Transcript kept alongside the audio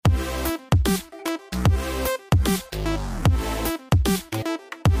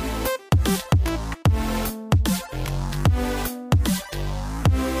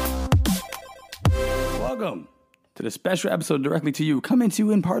to the special episode directly to you, coming to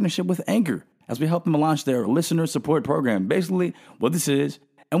you in partnership with Anchor as we help them launch their listener support program. Basically, what this is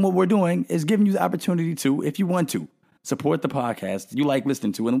and what we're doing is giving you the opportunity to, if you want to, support the podcast you like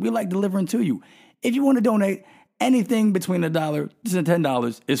listening to and we like delivering to you. If you want to donate, anything between $1 to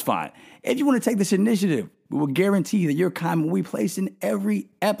 $10 is fine. If you want to take this initiative, we will guarantee that your comment will be placed in every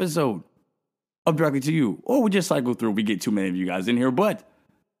episode of Directly to You. Or we just cycle through. We get too many of you guys in here, but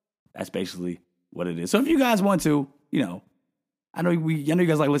that's basically what it is. So if you guys want to, I know you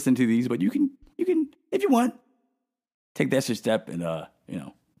guys like listening to these, but you can, if you want, take that extra step and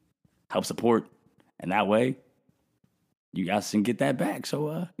help support. And that way, you guys can get that back.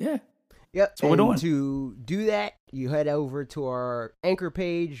 So yeah. Yep. That's what we're doing. To do that, you head over to our Anchor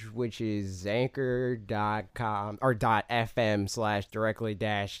page, which is anchor.com or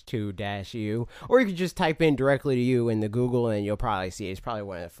 .fm/directly-to-you. Or you can just type in directly to you in the Google and you'll probably see it. It's probably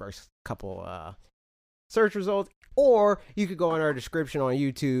one of the first couple search results. Or you could go in our description on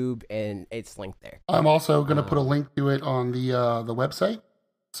YouTube and it's linked there. I'm also going to put a link to it on the website.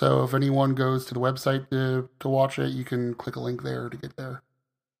 So if anyone goes to the website to watch it, you can click a link there to get there.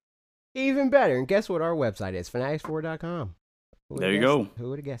 Even better. And guess what our website is? Fanatics4.com. There you go.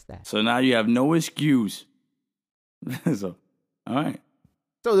 Who would have guessed that? So now you have no excuse. So, all right.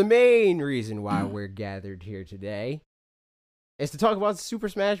 So the main reason why we're gathered here today is to talk about Super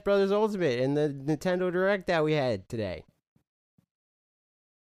Smash Bros. Ultimate and the Nintendo Direct that we had today.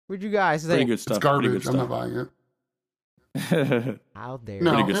 What'd you guys think? Pretty good stuff. It's garbage. Good I'm not stuff. buying it. How dare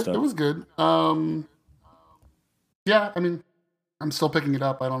No, good stuff. it was good. Yeah, I mean, I'm still picking it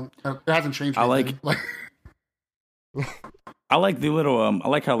up. It hasn't changed. I anything. I like the little I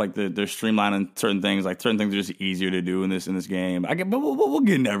like how like they're streamlining certain things. Like certain things are just easier to do in this game. But we'll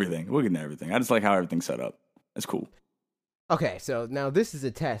get into everything. I just like how everything's set up. That's cool. Okay, so now this is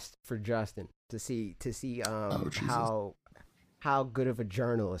a test for Justin to see how good of a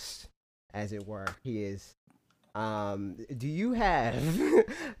journalist, as it were, he is. Do you have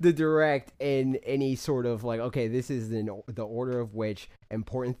the Direct in any sort of like, okay, this is the order of which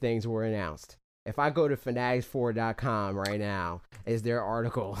important things were announced? If I go to fanatics4.com right now, is there an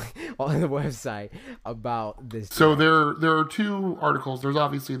article on the website about this? So there are two articles. There's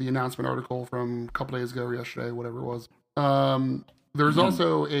obviously the announcement article from a couple days ago or yesterday, whatever it was. There's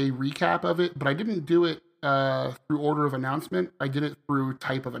also a recap of it, but I didn't do it through order of announcement. I did it through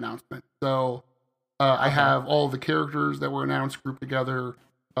type of announcement. So I have all the characters that were announced grouped together,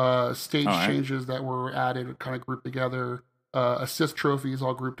 stage changes that were added kind of grouped together, assist trophies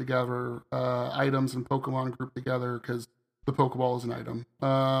all grouped together, items and Pokemon grouped together because the Pokeball is an item.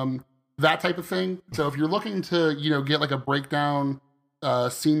 That type of thing. So if you're looking to, get like a breakdown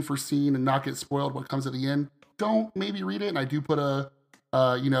scene for scene and not get spoiled what comes at the end, don't maybe read it. And I do put a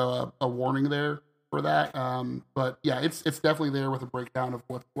warning there for that. But yeah, it's definitely there with a breakdown of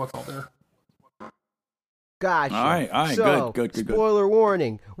what's all there. Gotcha. All right, so, good. Spoiler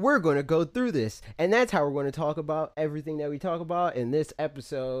warning. We're going to go through this, and that's how we're going to talk about everything that we talk about in this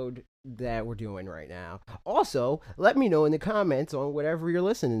episode that we're doing right now. Also, let me know in the comments on whatever you're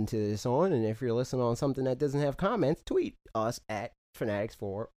listening to this on, and if you're listening on something that doesn't have comments, tweet us at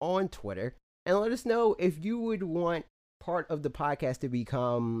Fanatics4 on Twitter, and let us know if you would want part of the podcast to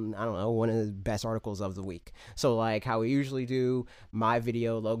become, I don't know, one of the best articles of the week. So like how we usually do my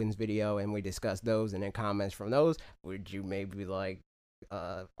video, Logan's video, and we discuss those and then comments from those. Would you maybe like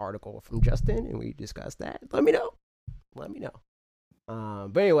article from Justin and we discuss that? Let me know. But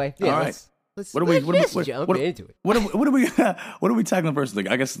anyway, yeah, all right. Let's Jump into it. What are we tackling first? Like,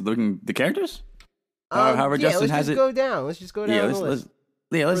 I guess looking the characters. However, Justin has it. Let's just go down the list.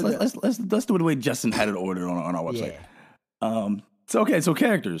 Let's do it the way Justin had it ordered on our website. Yeah. So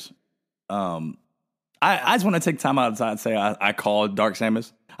characters. I just want to take time out and say I called Dark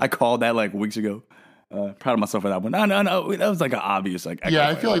Samus. I called that like weeks ago. Proud of myself for that one. No, that was like an obvious like. Yeah,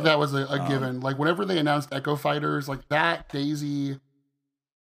 I feel like that was a given. Like whenever they announced Echo Fighters, like that Daisy.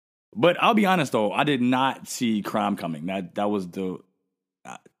 But I'll be honest though, I did not see Crom coming. That was the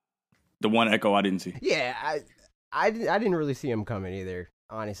one Echo I didn't see. Yeah, I didn't really see him coming either.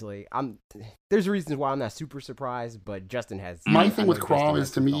 Honestly, there's reasons why I'm not super surprised, but Justin has. My thing with Crom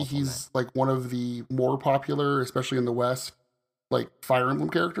is, to me, he's like one of the more popular, especially in the West, like Fire Emblem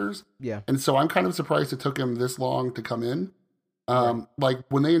characters. Yeah. And so I'm kind of surprised it took him this long to come in. Right. Like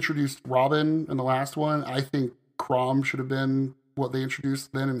when they introduced Robin in the last one, I think Crom should have been what they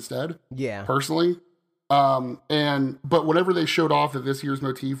introduced then instead. Yeah. Personally. But whenever they showed off that this year's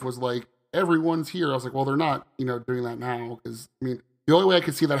motif was like, everyone's here, I was like, well, they're not, doing that now. Because, the only way I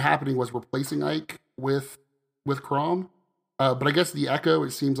could see that happening was replacing Ike with Crom. But I guess the Echo,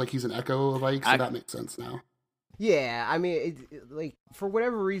 it seems like he's an Echo of Ike, so that makes sense now. Yeah, I mean, like for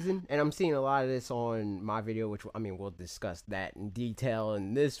whatever reason, and I'm seeing a lot of this on my video, which I mean, we'll discuss that in detail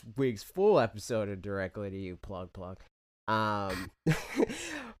in this week's full episode of Directly to You plug. Um,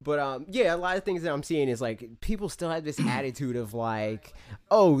 but yeah, a lot of things that I'm seeing is like people still have this attitude of like,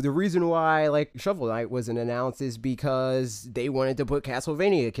 oh, the reason why like Shovel Knight wasn't announced is because they wanted to put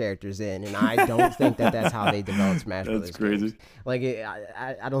Castlevania characters in, and I don't think that that's how they developed Smash Brothers. That's crazy. Games. Like,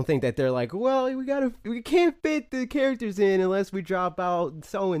 I don't think that they're like, well, we can't fit the characters in unless we drop out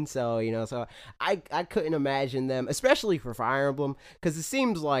so and so, you know. So I couldn't imagine them, especially for Fire Emblem, because it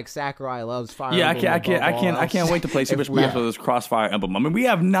seems like Sakurai loves Fire Yeah, Emblem. I can't wait to play Super Smash Bros. Crossfire Emblem. I mean, we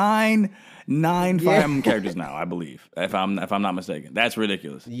have nine Fire Emblem characters now, I believe, if I'm not mistaken. That's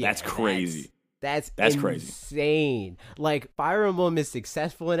ridiculous. Yeah, that's crazy. That's crazy. Insane. Like Fire Emblem is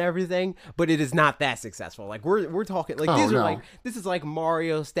successful in everything, but it is not that successful. Like we're talking like these are like this is like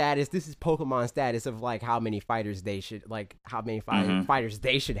Mario status. This is Pokemon status of like how many fighters they should fighters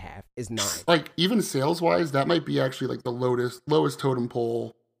they should have is 9. Like even sales wise, that might be actually like the lowest totem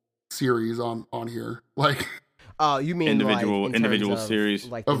pole series on here. Like. Oh, you mean individual series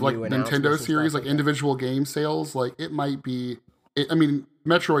of like Nintendo series, like individual game sales? Like it might be. I mean,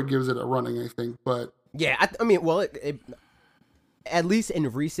 Metroid gives it a running, I think, but yeah, I mean, well, it at least in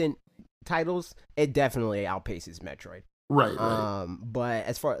recent titles, it definitely outpaces Metroid. Right. But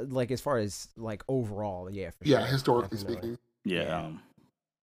as far as overall, yeah, for yeah, sure, historically definitely. speaking, yeah.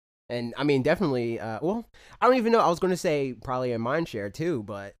 And I mean, definitely. Well, I don't even know. I was going to say probably a Mindshare too,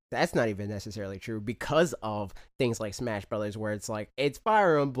 but that's not even necessarily true because of things like Smash Brothers, where it's like it's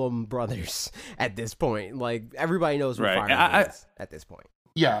Fire Emblem Brothers at this point. Like everybody knows what Fire Emblem is at this point.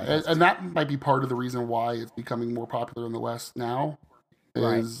 Yeah, and that might be part of the reason why it's becoming more popular in the West now.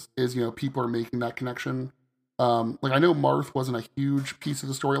 Is people are making that connection. Like I know Marth wasn't a huge piece of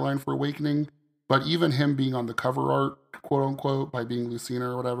the storyline for Awakening. But even him being on the cover art, quote unquote, by being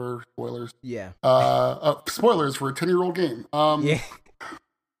Lucina or whatever, spoilers. Yeah. Spoilers for a 10-year-old game. Yeah.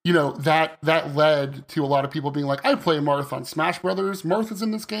 You know, that led to a lot of people being like, I play Marth on Smash Brothers. Marth is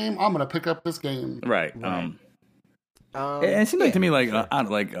in this game. I'm gonna pick up this game. Right. It seems like to me like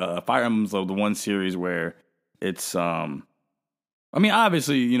Fire Emblem's the one series where it's I mean,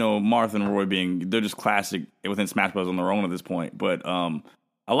 obviously, Marth and Roy they're just classic within Smash Bros. On their own at this point, but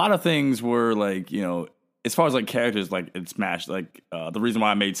a lot of things were like, as far as like characters, like in Smash, like the reason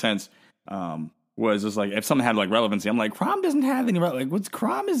why it made sense was just like if something had like relevancy, I'm like, Chrom doesn't have any like what's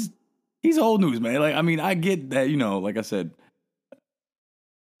Chrom he's old news, man. Like I mean, I get that, like I said.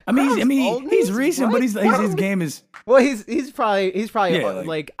 He's recent, but his game is well. He's probably yeah,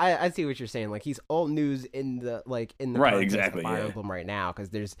 like I see what you're saying. Like he's old news in the right, exactly Fire Emblem right now because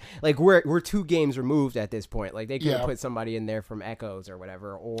there's like we're 2 games removed at this point. Like they could put somebody in there from Echoes or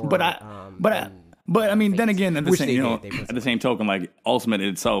whatever. Or but I mean, then again, at the same token, like Ultimate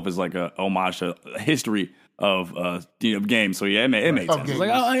itself is like a homage to a history of games. So yeah, it made sense. It's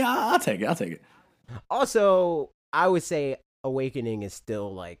like I'll take it. Also, I would say Awakening is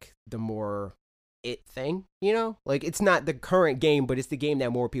still like the more it thing, like it's not the current game, but it's the game that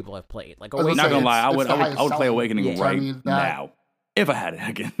more people have played. Like Awakening, not gonna lie, I would play Awakening now if I had it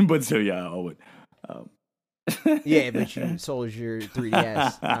again. But still, yeah, I would. Yeah, but you sold your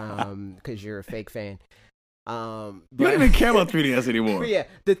 3DS because you're a fake fan. You don't even care about 3DS anymore. Yeah,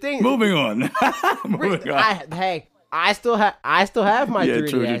 the thing. Moving on. I still have my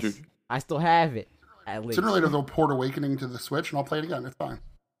 3DS. True. I still have it. At least. Sooner or later, they'll port Awakening to the Switch, and I'll play it again. It's fine.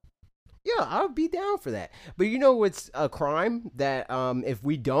 Yeah, I'll be down for that. But you know what's a crime? That if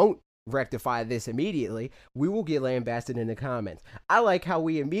we don't rectify this immediately, we will get lambasted in the comments. I like how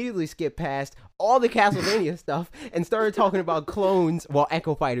we immediately skipped past all the Castlevania stuff and started talking about clones,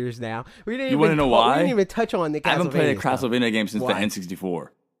 Echo Fighters now. You want to know why? We didn't even touch on the Castlevania. I haven't played a Castlevania game since the N64.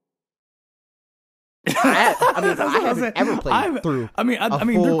 I haven't ever played through. I mean,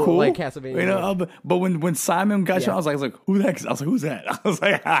 they're cool, like Castlevania. But when Simon got shot, I was like, who the heck? I was like, who's that? I was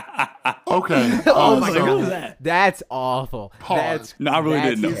like, okay. Oh my god, who's that? That's awful. Pause. No, I really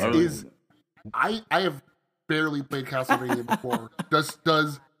didn't know. I have barely played Castlevania before.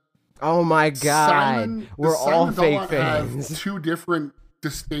 Does oh my god, we're all fake fans. Have 2 different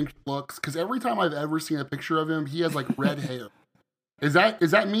distinct looks because every time I've ever seen a picture of him, he has like red hair. Is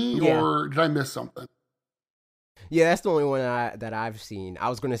that me or did I miss something? Yeah, that's the only one that I've seen. I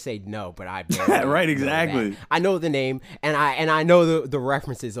was gonna say no, but I right, exactly. I know the name and I know the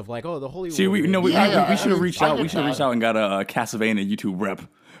references of like the Holy. See, we should have reached out. We should have reached out and got a Castlevania YouTube rep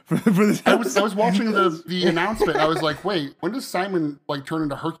for this. I was watching the announcement. I was like, wait, when does Simon like turn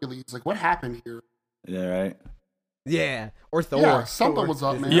into Hercules? Like, what happened here? Yeah, right. Yeah, or Thor. Yeah, something Thor. was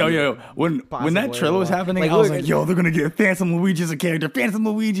up, man. Yo, when that Possibly, trailer was well. happening, Like, I was look like, at- yo, they're gonna get Phantom Luigi as a character, Phantom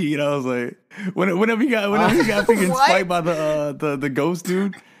Luigi. You know, I was like, whenever he got freaking What? spiked by the ghost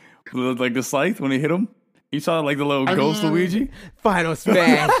dude, like the scythe when he hit him, you saw like the little I ghost mean- Luigi. Final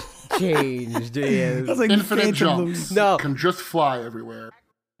Smash changed. Yeah. I was like, Infinite Phantom jumps. Luigi. No. Can just fly everywhere.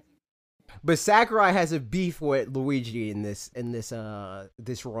 But Sakurai has a beef with Luigi in this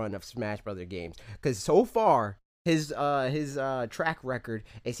run of Smash Brother games, because so far his track record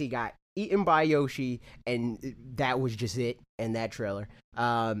is he got eaten by Yoshi, and that was just it in that trailer.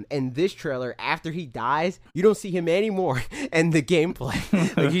 And this trailer, after he dies, you don't see him anymore in the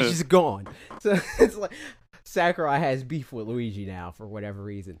gameplay. Like, he's just gone. So it's like Sakurai has beef with Luigi now for whatever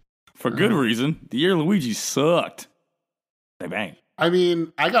reason. For good reason. The year Luigi sucked. Bang. I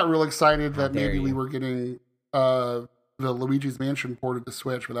mean, I got real excited How that dare maybe we you. were getting the Luigi's Mansion ported to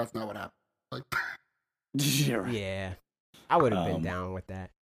Switch, but that's not what happened. Like, Yeah, I would have been Um, down with that.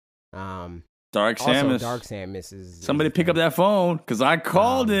 Dark Also, Samus. Dark Samus is Somebody pick up that phone because I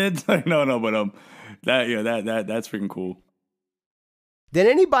called it. No, but that's freaking cool. Did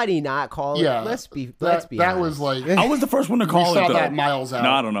anybody not call it? Yeah, Let's be that honest. was like I was the first one to we call saw it. Though. that miles out.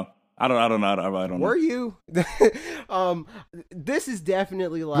 No, I don't know. I don't know. Were you? This is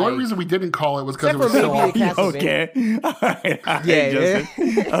definitely like The only reason we didn't call it was because it Except was for so maybe awful. the Okay. All right. Yeah,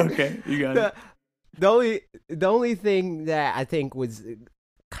 Justin. Okay, you got it. the only thing that I think was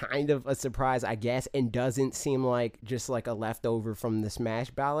kind of a surprise, I guess, and doesn't seem like just like a leftover from the Smash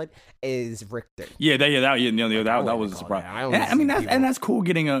ballad is Richter. That was a wouldn't surprise. call it that. I don't And, I mean, see people- that's cool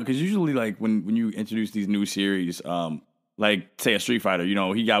getting because usually like when you introduce these new series, like say a Street Fighter, you know,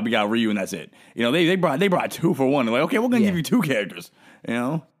 we got Ryu and that's it. You know, they brought 2 for 1. They're like, okay, we're gonna Yeah. give you 2 characters. You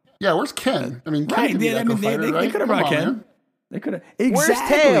know, Yeah, where's Ken? I mean, Ken right? could be Yeah, I mean, Echo Fighter, they right? could have Come brought on, Ken. man. They could have Where's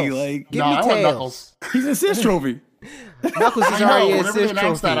exactly Tails? like Give No, me I want Tails. Knuckles. he's an assist trophy. Knuckles is I know. already a Whenever they assist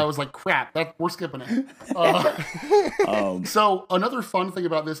announced trophy. that, I was like, "Crap, we're skipping it." Um, So another fun thing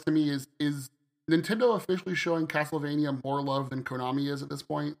about this to me is Nintendo officially showing Castlevania more love than Konami is at this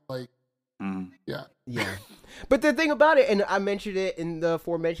point. Like, yeah, Yeah. But the thing about it, and I mentioned it in the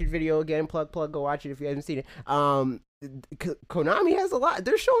aforementioned video again, plug, go watch it if you haven't seen it. Konami has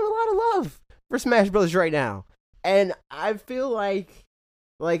they're showing a lot of love for Smash Bros. Right now. And I feel like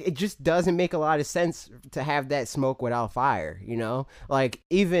it just doesn't make a lot of sense to have that smoke without fire, you know? Like,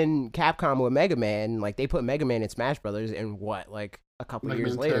 even Capcom with Mega Man, like, they put Mega Man in Smash Brothers, and what, like, a couple Mega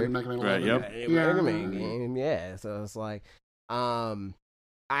years Man 10, later? Mega Man Right, 11. yep. Mega Man game, yeah. So it's like,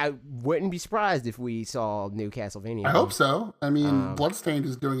 I wouldn't be surprised if we saw new Castlevania. I hope so. I mean, Um, Bloodstained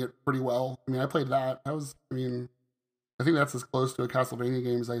is doing it pretty well. I mean, I played that. I think that's as close to a Castlevania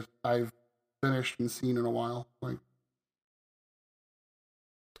game as I've finished and seen in a while. Like,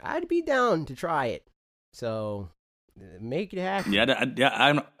 I'd be down to try it. So make it happen.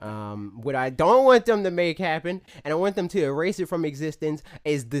 I'm What I don't want them to make happen, and I want them to erase it from existence,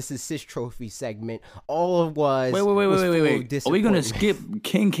 is this assist trophy segment. All it was. wait. was full of Are we gonna disappointment. skip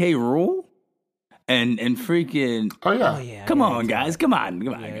King K. Rool and freaking? oh yeah, Oh yeah. Come I on, gotta do guys, it. come on.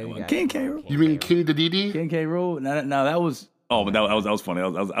 Yeah, we gotta King do K. it. Rool. you mean King Dedede? King K. Rool. No, that was. Oh, but that was funny.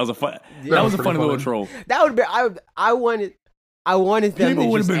 That was a fun. Yeah, that was a pretty funny little funny. troll. That would be. I wanted them People to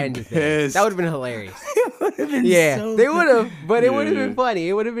would've just been end the thing. pissed. That would have been hilarious. It would've been Yeah, so they good. would have, but it would have Yeah. been funny.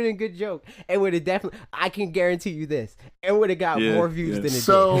 It would have been a good joke. It would have definitely. I can guarantee you this. It would have got Yeah, more views yeah. than it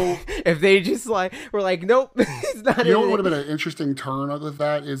So- did. If they just were like, nope, it's not. You know in what would it. have been an interesting turn of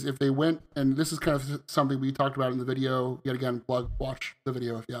that is if they went, and this is kind of something we talked about in the video. Yet again, watch the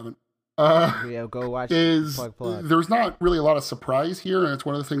video if you haven't. Yeah, go watch. Is plug. there's not really a lot of surprise here, and it's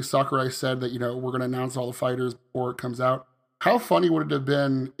one of the things Sakurai said that we're going to announce all the fighters before it comes out. How funny would it have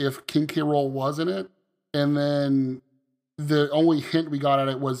been if King K. Rool was in it, and then the only hint we got at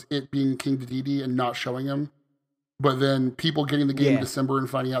it was it being King Dedede and not showing him, but then people getting the game in Yeah. December and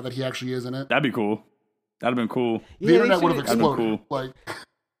finding out that he actually is in it. That'd be cool. That'd have been cool. The Yeah, they internet would have should've- That'd be exploded. cool. Like,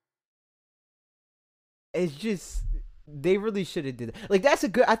 It's just they really should have did that. Like that's a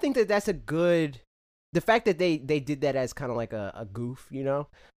good. I think that's a good. The fact that they did that as kind of like a goof, you know.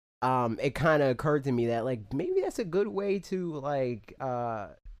 It kind of occurred to me that like maybe that's a good way to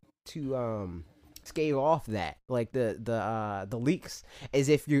scale off that like the leaks, is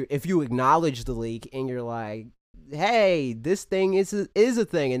if you acknowledge the leak and you're like, hey, this thing is a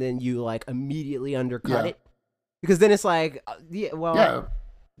thing, and then you like immediately undercut Yeah. it, because then it's like yeah,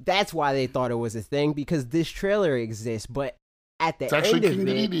 that's why they thought it was a thing, because this trailer exists, but at the It's actually end of King it,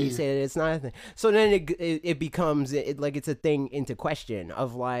 they Dedede. said it's not a thing. So then it becomes like it's a thing into question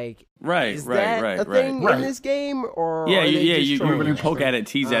of like, Right, is right, that right, a thing right. Right. in this game, or Yeah, are they just you trolling us? poke at it,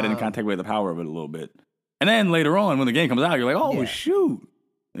 tease at it, and Um, kind of take away the power of it a little bit. And then later on, when the game comes out, you're like, oh, Yeah. shoot.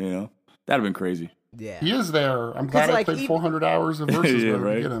 You know, that'd have been crazy. Yeah. He is there. I'm glad I like, played 400 hours of Versus Yeah, Mode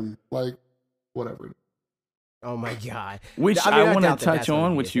right. to get him. Like, whatever. Oh my god. Which I mean, I I want doubt to that touch that's gonna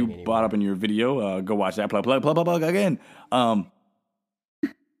on, be a which you thing anymore. brought up in your video. Go watch that. Plug again.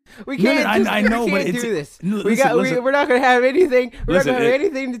 We No, can't. no, just, I know, we but can't it's- do this. no, we got. listen. We're not gonna have anything. We're Listen, not gonna have it-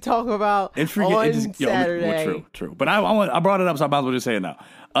 anything to talk about And forget on it just, Saturday. Well, true. But I brought it up, so I might as well just say it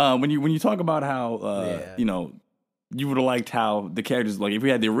now. When you talk about how Yeah. you know, you would have liked how the characters, like if we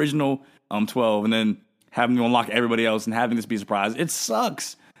had the original 12 and then having to unlock everybody else and having this be a surprise, it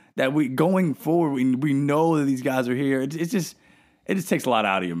sucks that we going forward we know that these guys are here. It just takes a lot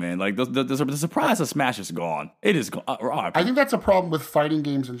out of you, man. Like the surprise of Smash is gone. It is gone. I think that's a problem with fighting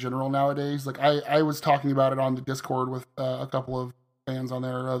games in general nowadays. Like I was talking about it on the Discord with a couple of fans on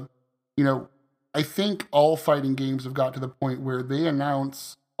there. You know, I think all fighting games have got to the point where they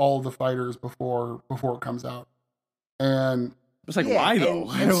announce all the fighters before it comes out. And it's like, Yeah, why though?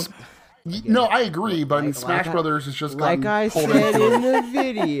 and- I don't- no, I agree, but in Like Smash I- Brothers, it's just Like gotten I pulled said into- in the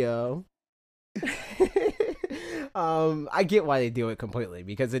video. I get why they do it completely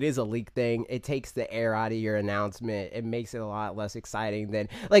because it is a leak thing. It takes the air out of your announcement. It makes it a lot less exciting than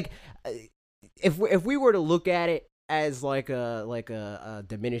like if we were to look at it as like a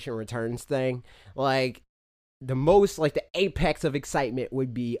diminishing returns thing, like the most like the apex of excitement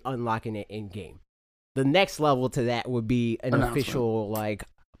would be unlocking it in game. The next level to that would be an Announcement. official like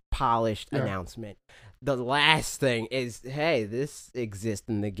polished Yeah. announcement. The last thing is, hey, this exists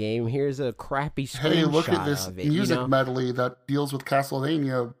in the game. Here's a crappy screenshot Hey, look at this of it, music you know? medley that deals with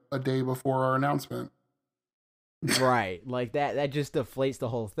Castlevania a day before our announcement. Right, like that just deflates the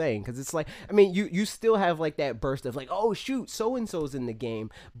whole thing because it's like, I mean, you still have like that burst of like, oh shoot, so and so's in the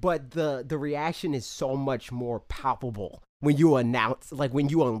game, but the reaction is so much more palpable when you announce, like when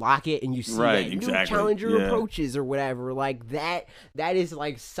you unlock it and you see Right, that exactly, new challenger yeah. approaches or whatever. Like that is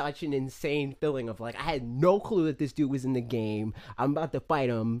like such an insane feeling of like, I had no clue that this dude was in the game. I'm about to fight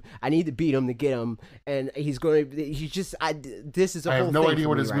him. I need to beat him to get him, and this is a I whole have no thing idea for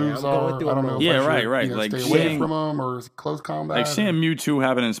what me his right now. moves I'm going are. through I a don't know. moment. If Yeah, I should, right. you know, Like, stay away seeing- from him or is it close combat. Like seeing Mewtwo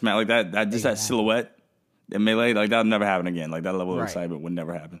happen in Smash, like that just that Exactly. silhouette in Melee, like that'll never happen again. Like that level of Right. excitement would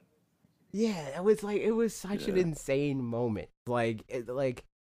never happen. Yeah, it was such an Yeah. insane moment.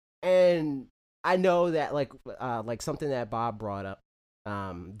 And I know that like something that Bob brought up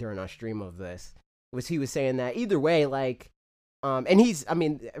during our stream of this was he was saying that either way, like and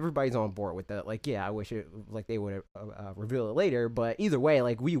everybody's on board with that. Like, yeah, I wish it like they would reveal it later, but either way,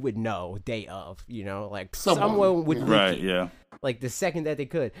 like we would know day of, you know, like someone would yeah. leak Right, it, yeah. like the second that they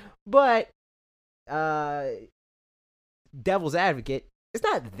could. But devil's advocate, it's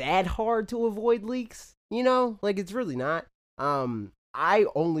not that hard to avoid leaks, you know? Like it's really not. I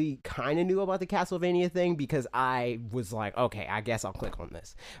only kind of knew about the Castlevania thing because I was like, okay, I guess I'll click on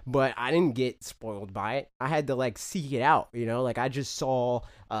this. But I didn't get spoiled by it. I had to like seek it out, you know? Like I just saw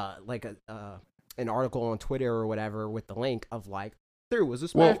like an article on Twitter or whatever with the link of like there was a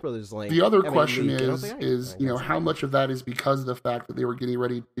Smash Brothers link. The other I mean, question leak, and I was like, is I you know, guess how much of that is because of the fact that they were getting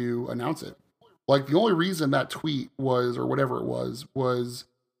ready to announce it? Like the only reason that tweet was, or whatever it was,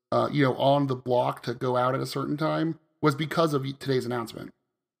 you know, on the block to go out at a certain time was because of today's announcement.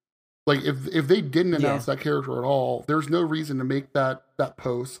 Like if they didn't announce that character at all, there's no reason to make that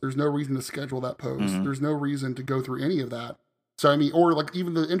post. There's no reason to schedule that post. Mhm. There's no reason to go through any of that. So I mean, or like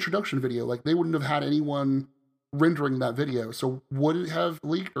even the introduction video, like they wouldn't have had anyone rendering that video. So would it have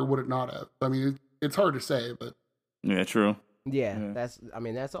leaked or would it not have? I mean, it's hard to say, but Yeah, true. Yeah, Yeah.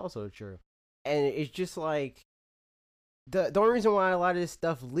 that's also true. And it's just like the only reason why a lot of this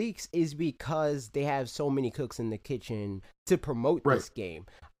stuff leaks is because they have so many cooks in the kitchen to promote Right. this game.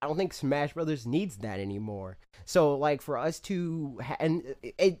 I don't think Smash Brothers needs that anymore. So like for us to and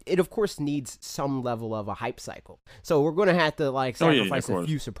it of course needs some level of a hype cycle. So we're going to have to like Oh, yeah, of sacrifice a course.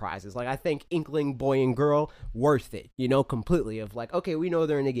 few surprises. Like I think Inkling Boy and Girl worth it, you know, completely of like okay, we know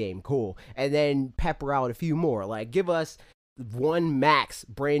they're in the game, cool. And then pepper out a few more. Like give us one max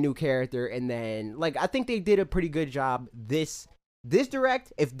brand new character, and then like I think they did a pretty good job this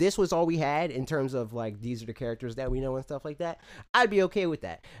direct. If this was all we had in terms of like these are the characters that we know and stuff like that, I'd be okay with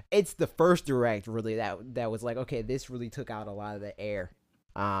that. It's the first direct really that was like okay, this really took out a lot of the air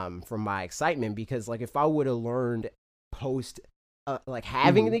from my excitement, because like if I would have learned post like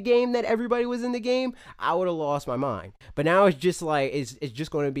having the game that everybody was in the game, I would have lost my mind. But now it's just like it's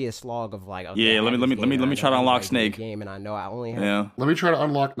just going to be a slog of like okay, Yeah, I let have me- this let me- game, let and me I try to know unlock everybody's in the Snake. game, and I know I only have Yeah. let me try to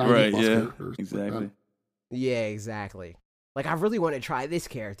unlock 90 Right, plus yeah. characters. Exactly. yeah, exactly. Like I really want to try this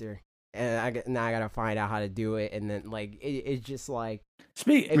character, and now I gotta find out how to do it, and then like it's just like.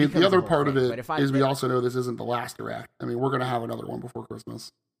 Speak. I mean, becomes the a other whole part of thing, it but if I- is we also know this isn't the last direct. I mean, we're gonna have another one before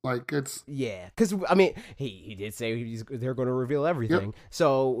Christmas. Like it's Yeah, because I mean, he did say they're going to reveal everything.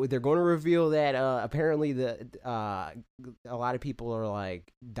 So they're going to reveal that apparently a lot of people are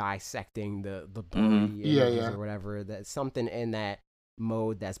like dissecting the blurry Yeah, images yeah. or whatever. That something in that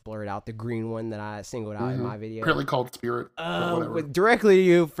mode that's blurred out, the green one that I singled out in my video. apparently called Spirit. But whatever. But directly to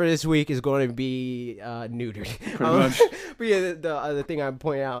you for this week is going to be neutered. Pretty much. But yeah, the other thing I'm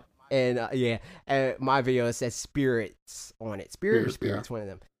pointing out, and my video it says spirits on it. Spirit or Spirits, spirits, one of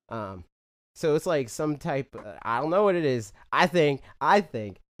them. So it's like some type. I don't know what it is. I think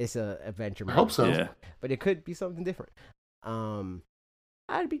it's a adventure. I hope so. Yeah. But it could be something different.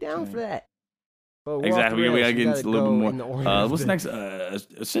 I'd be down for that. But we're off Exactly. the We rails. gotta get into a little go bit in the more. order of What's the- next?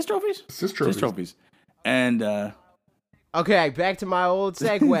 Assist trophies. Assist Assist trophies. And Okay, back to my old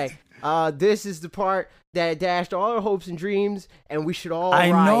segue. This is the part that dashed all our hopes and dreams, and we should all.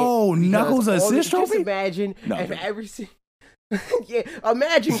 I riot know, because Knuckles all assist this- trophy? Just imagine No. if every yeah,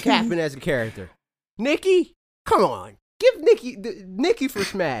 imagine Captain as a character. Nikki, come on, give Nikki for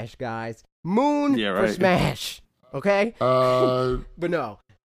Smash, guys. Moon Yeah, for right. Smash. Okay, but no.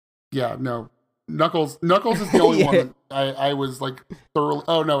 Yeah, no. Knuckles is the only Yeah. one that I was like thoroughly.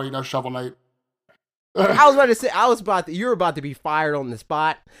 Oh no, wait, no, Shovel Knight. I was about to say, you were about to be fired on the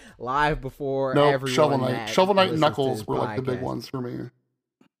spot live before No, everyone. Shovel Knight. that Shovel Knight and listens to Knuckles this were like the big podcast. ones for me.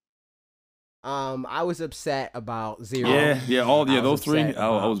 I was upset about Zero. yeah, all I was those three. upset I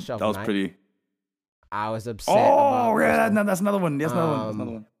about was that Shovel was Knight. pretty. I was upset about Oh yeah, Crystal. that's another one. That's another one. That's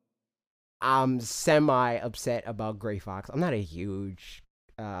another one. I'm semi upset about Gray Fox. I'm not a huge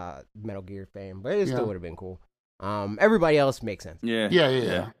Metal Gear fan, but it still Yeah. would have been cool. Everybody else makes sense. Yeah.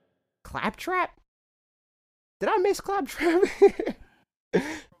 Yeah. Claptrap? Did I miss Claptrap?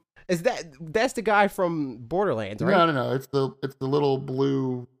 That's the guy from Borderlands, right? No. It's the little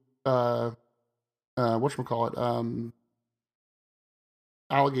blue whatchamacallit,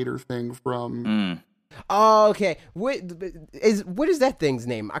 alligator thing from Mm. Oh, okay. What is that thing's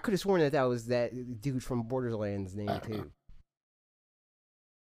name? I could have sworn that was that dude from Borderlands' name I don't know. too.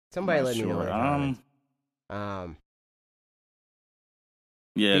 Somebody Not let me know. sure. in the comments.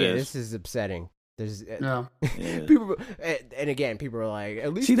 Yeah, it Yeah, is. this is upsetting. There's Yeah. Yeah. people, and again, people are like,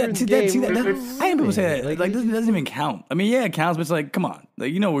 at least See during that? the See that? game, See that? we're I ain't people say that. winning. Like, this doesn't even count. I mean, yeah, it counts, but it's like, come on,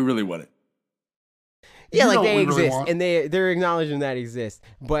 like we really want it. yeah, You like know they what we really exist, want. and they're acknowledging that exists,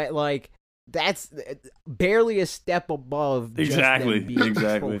 but like that's barely a step above just Exactly, them being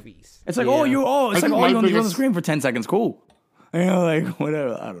exactly. trophies. It's like, you oh, know? you oh, it's I like think oh, my you're on the biggest- screen for 10 seconds, cool. You know, like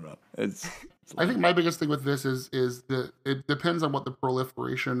whatever. I don't know. It's I think my biggest thing with this is that it depends on what the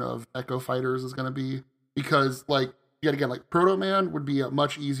proliferation of Echo Fighters is going to be, because like yet again, like Proto Man would be a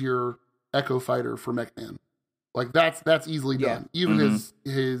much easier Echo Fighter for Mech Man. Like that's easily Yeah. done. Even Mm-hmm.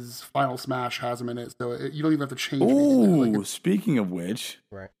 his final smash has him in it, so you don't even have to change anything. Like, ooh. Speaking of which,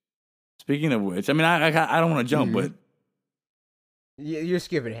 Right. I mean, I don't want to jump, Mhm. but You're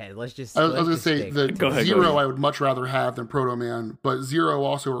skipping ahead. Let's just. I was let's going to just say stick the to Go ahead, Zero go ahead. I would much rather have than Proto Man, but Zero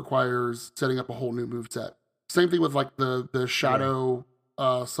also requires setting up a whole new move set. Same thing with like the Shadow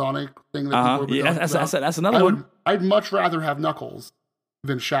Sonic thing that people have been yeah, talking that's about. another one. I'd much rather have Knuckles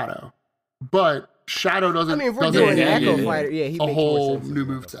than Shadow, but Shadow doesn't. I mean, if we're doesn't doing yeah, Echo yeah. Fighter, he a makes more whole sense new as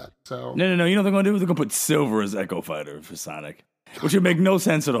move Echo set. Fighter. So No. You know what they're gonna do? They're gonna put Silver as Echo Fighter for Sonic, which would make no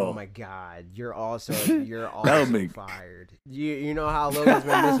sense at all. Oh my god, you're also would make- fired. You know how Logan's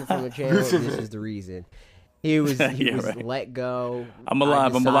been missing from the channel. This is the reason. He was Yeah, was right. let go. I'm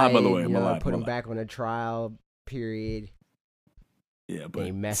alive, I'm alive, by the way, Decided, I'm you know, alive, Put I'm him alive. back on a trial period. Yeah, They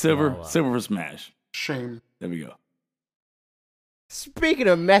but messed it all Silver up. for Smash. shame. There we go. Speaking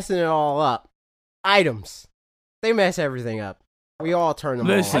of messing it all up, items. They mess everything up. We all turn them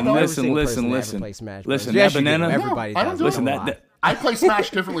Listen, all. Every listen, single listen, person that ever listen. plays Smash Listen, Bros. Yes, that you do. banana- Everybody No, I don't does. do I'm it. Listen, not that, lying. that I play Smash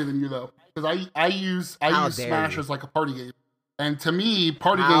differently than you though, because I use How dare Smash you. as like a party game, and to me,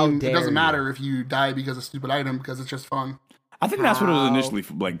 party How game it dare doesn't you. matter if you die because of stupid item, because it's just fun. I think that's what it was How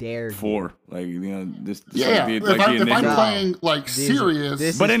initially dare you. for. Like this Yeah, like if, the if I'm initial- playing like This- serious,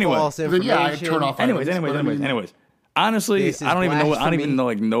 this But is anyway, false then yeah, I information. turn off. Anyways, items, honestly, This is I don't even know. I don't even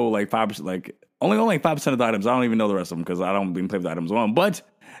blasphemy. know like 5%. Like only 5% of the items. I don't even know the rest of them because I don't even play with the items on. But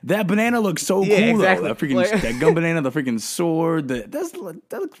that banana looks so Yeah, cool exactly. though. That freaking Like- that gun banana, the freaking sword. That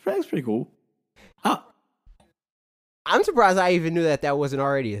looks pretty cool. I'm surprised I even knew that wasn't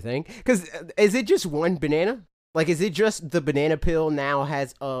already a thing. Because is it just one banana? Like, is it just the banana pill now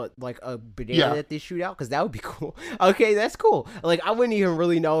has a banana that they shoot out? Because that would be cool. Okay, that's cool. Like, I wouldn't even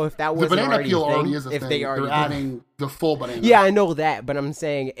really know if that was the banana peel a thing, already is a if thing. They're adding the full banana. Yeah, I know that, but I'm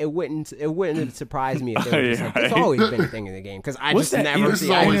saying it wouldn't have surprised me if they were just like, it's always been a thing in the game because I just never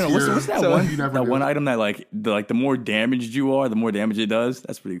see it. What's that one item that like the more damaged you are, the more damage it does?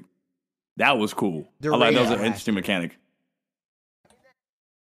 That's pretty. That was cool. That was an interesting mechanic.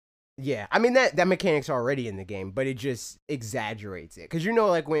 Yeah, I mean that mechanic's already in the game, but it just exaggerates it because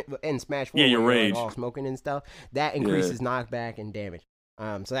like when in Smash 4, your rage, all smoking and stuff, that increases knockback and damage.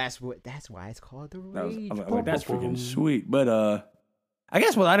 So that's why it's called the rage. That's freaking sweet. But I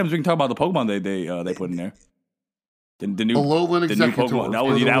guess what items we can talk about the Pokemon they put in there. The new Alolan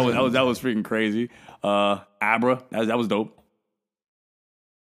Pokemon. That was freaking crazy. Abra, that was dope.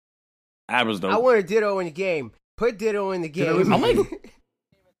 Abra's dope. I want a Ditto in the game. Put Ditto in the game. I like.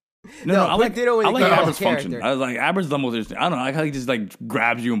 I like Ditto in the game. Abra's function. I was like, Abra's the most interesting. I don't know. I like how he just like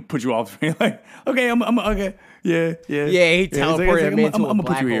grabs you and puts you off. Like, okay, I'm okay. Yeah. Yeah, he teleported me into a black hole. I'm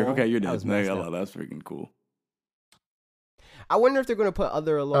gonna put you here. Okay, you're dead. That's freaking cool. I wonder if they're going to put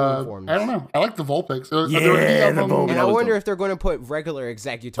other Alolan forms. I don't know. I like the Vulpix. And I wonder if they're going to put regular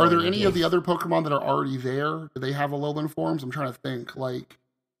Exeggutor. Are there any of the other Pokemon that are already there? Do they have Alolan forms? I'm trying to think. Like,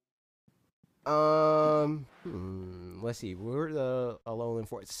 let's see. Where the Alolan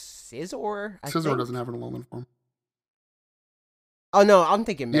form? Scizor? Scizor doesn't have an Alolan form. Oh no, I'm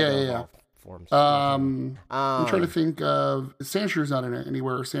thinking Mega forms. I'm trying to think of Sandshrews not in it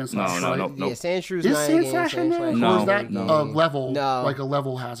anywhere. Sandslash, no. Yeah, Sandshrews is not Sandslash in there? No, or is that a level? No. Like a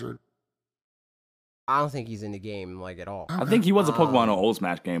level hazard. I don't think he's in the game like at all. I think he was a Pokemon in an old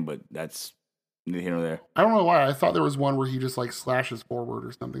Smash game, but that's neither here nor there. I don't know why. I thought there was one where he just like slashes forward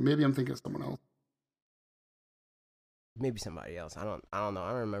or something. Maybe I'm thinking of someone else. Maybe somebody else. I don't know. I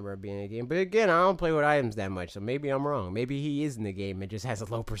don't remember it being in the game. But again, I don't play with items that much, so maybe I'm wrong. Maybe he is in the game and just has a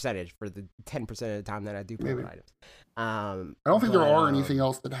low percentage for the 10% of the time that I do play with items. I don't think there are anything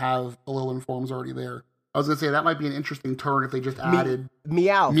else that have Alolan forms already there. I was gonna say that might be an interesting turn if they just added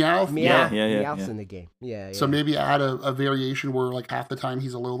Meowth. Yeah. Meowth's in the game. Yeah. So maybe add a variation where like half the time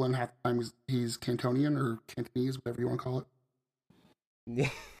he's Alolan, half the time he's Cantonian or Cantonese, whatever you want to call it.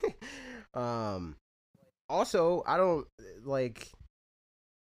 Also, What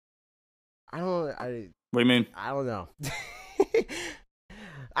do you mean? I don't know.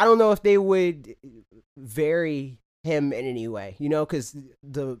 I don't know if they would vary him in any way, because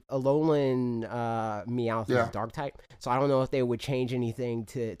the Alolan Meowth is dark type, so I don't know if they would change anything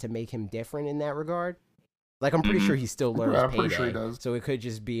to make him different in that regard. Like, I'm pretty sure he still learns Payday, pretty sure he does. So it could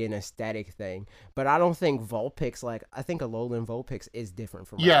just be an aesthetic thing. But I don't think Vulpix, I think Alolan Vulpix is different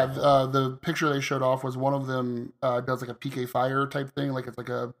from... Yeah, the picture they showed off was one of them does like a PK Fire type thing, like it's like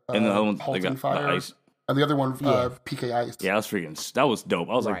a and the other one's Halton Fire. Ice. And the other one, PK Ice. Yeah, that was dope.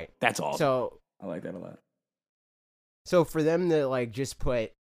 I was like, that's awesome. So, I like that a lot. So for them to, just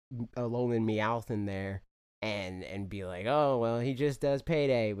put Alolan Meowth in there, and be like, oh, well, he just does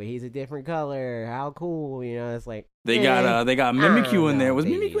Payday, but he's a different color. How cool, it's like... They got Mimikyu in there. Was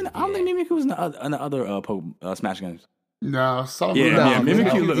Mimikyu in the... I don't think Mimikyu was in the other Smash games. No,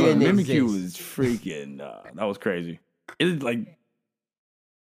 Mimikyu was freaking... that was crazy. It's like...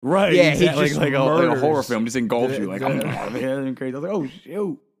 Right, yeah, exactly, like a horror film, just engulfs you. Like, I'm out of here, crazy. I was like, oh,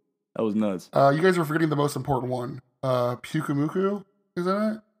 shoot. That was nuts. You guys were forgetting the most important one. Pyukumuku,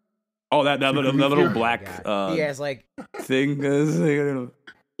 isn't it? Oh, that little black he has thing.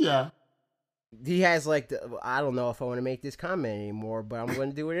 Yeah. He has I don't know if I want to make this comment anymore, but I'm going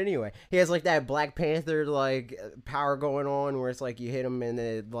to do it anyway. He has that Black Panther power going on where it's you hit him and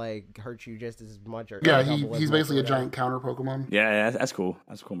it hurts you just as much. Or yeah, he's basically a giant counter Pokemon. Yeah, that's cool.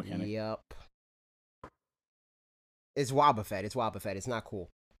 That's a cool mechanic. Yep. It's Wobbuffet. It's not cool.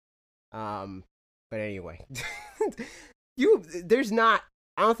 But anyway,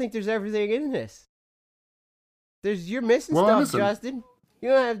 I don't think there's everything in this. You're missing stuff, Justin. You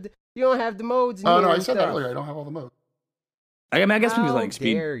don't have the modes. Oh no, I said that earlier. I don't have all the modes. I guess because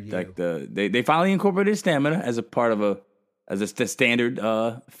speed, they finally incorporated stamina as a part of a standard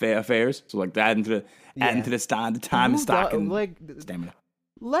affairs. So adding to the time and stock and stamina.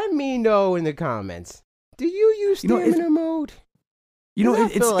 Let me know in the comments. Do you use stamina mode?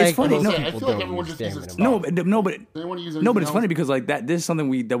 It's funny. I feel like everyone just uses but it's funny because that this is something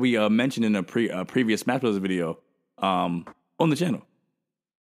we mentioned in a previous Smash Bros. Video on the channel.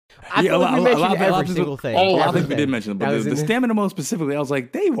 I feel like we mentioned every single thing. A lot of things we did mention, but the stamina mode specifically, I was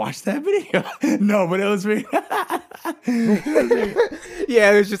like, they watched that video. No, but it was me.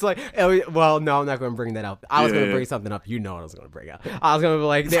 Yeah, it was just well, no, I'm not going to bring that up. I was going to bring something up. You know what I was going to bring up. I was going to be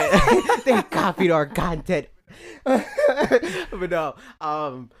like, they copied our content. But no,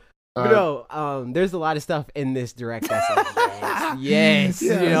 there's a lot of stuff in this direct that's like, yes.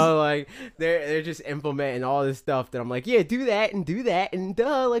 You know, like they're just implementing all this stuff that I'm like, yeah, do that, and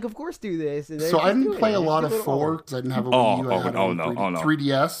like of course do this. And so I didn't play a lot of 4 because I didn't have a Wii U. I had it on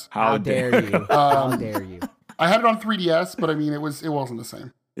 3DS. How dare you? How dare you? I had it on 3DS, but I mean, it wasn't the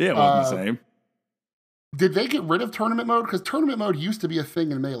same. Yeah, it wasn't the same. Did they get rid of tournament mode? Because tournament mode used to be a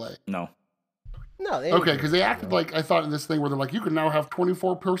thing in Melee. No. No, okay, because they acted like I thought in this thing where they're like, you can now have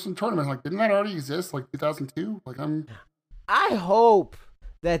 24-person tournaments. Like, didn't that already exist? Like 2002? Like, I hope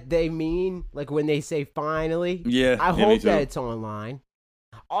that they mean like when they say finally. Yeah. I hope that it's online.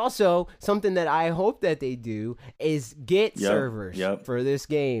 Also, something that I hope that they do is get servers for this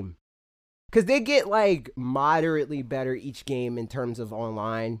game, because they get like moderately better each game in terms of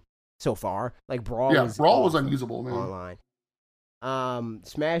online so far. Like Brawl, Brawl was unusable, man. Online.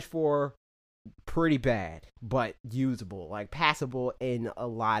 Smash 4. Pretty bad, but usable, like passable in a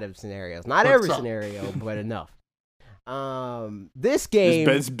lot of scenarios. Not every scenario, but enough. This game,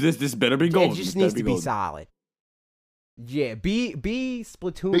 this better be golden. It just needs to be solid. Yeah, be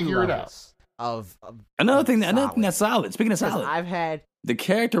Splatoon figure it out. Of another thing that's solid. Speaking of solid, I've had the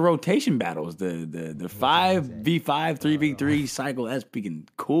character rotation battles, the 5v5, 3v3 cycle. That's freaking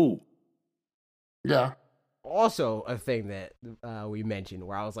cool. Yeah. Also, a thing that we mentioned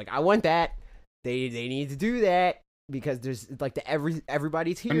where I was like, I want that. They need to do that because there's like the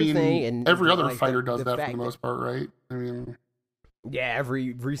everybody's here thing, and every other fighter does that for the most part, right? I mean, yeah,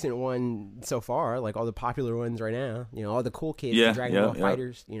 every recent one so far, like all the popular ones right now, you know, all the cool kids, the Dragon Ball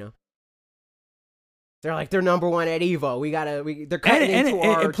fighters, you know, they're like they're number one at Evo. They're cutting into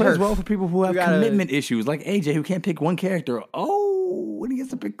our it plays well for people who have commitment issues, like AJ, who can't pick one character. Oh, when he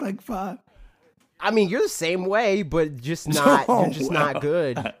gets to pick like 5. I mean, you're the same way, but just not. You're just not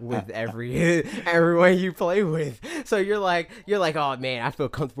good with everyone you play with. So you're like, oh man, I feel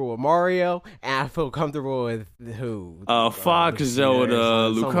comfortable with Mario, and I feel comfortable with who? Fox, Zelda,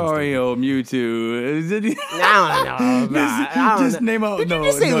 Lucario, Mewtwo. I don't know. Just name out. Did you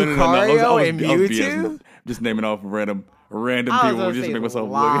just say Lucario and Mewtwo? Just naming off random people. Just to make myself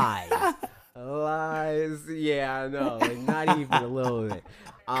look. Lies. Yeah, I know. Like not even a little bit.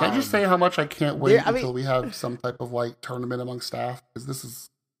 Can I just say how much I can't wait until we have some type of like tournament among staff? Because this is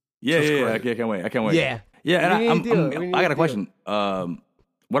I can't wait. I can't wait. Yeah, and I got a question.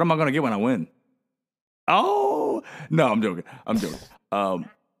 What am I gonna get when I win? Oh no, I'm joking.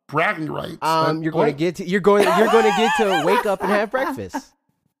 Bragging rights. You're going to get to wake up and have breakfast.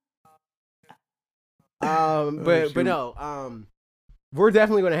 But no. We're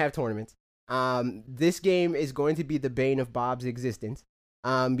definitely going to have tournaments. This game is going to be the bane of Bob's existence.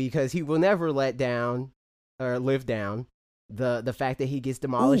 Because he will never live down the fact that he gets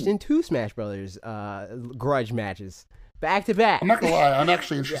demolished in 2 Smash Brothers grudge matches back to back. I'm not gonna lie, I'm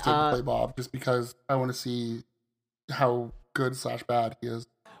actually interested to play Bob just because I want to see how good / bad he is.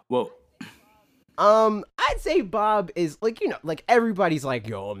 Well, I'd say Bob is like, you know, like everybody's like,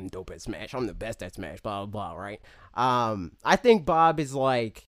 yo, I'm dope at Smash, I'm the best at Smash, blah blah blah, right? I think Bob is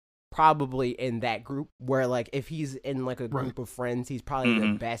like probably in that group where like if he's in like a group of friends, he's probably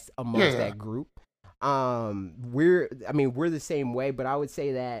the best amongst that group. We're the same way, but I would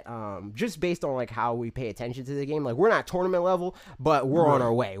say that just based on like how we pay attention to the game, like we're not tournament level, but we're on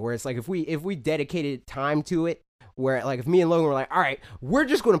our way. Where it's like if we dedicated time to it, where like if me and Logan were like, all right, we're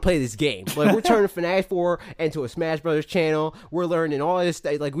just going to play this game, like we're turning FNAF 4 into a Smash Brothers channel, we're learning all this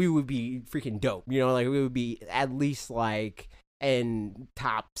stuff, like we would be freaking dope, you know, like we would be at least like in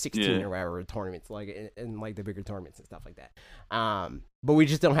top 16 or whatever tournaments, like in like the bigger tournaments and stuff like that. But we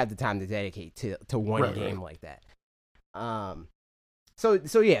just don't have the time to dedicate to one game like that.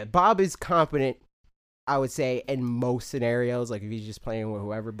 So yeah, Bob is competent, I would say, in most scenarios, like if he's just playing with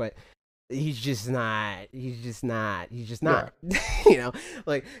whoever, but he's just not you know,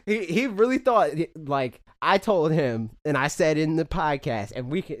 like he really thought, like I told him and I said in the podcast,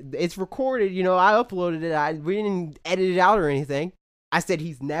 and it's recorded, you know, I uploaded it, we didn't edit it out or anything. I said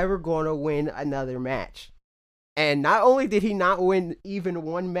he's never going to win another match. And not only did he not win even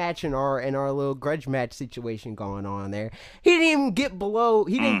one match in our little grudge match situation going on there, he didn't even get below,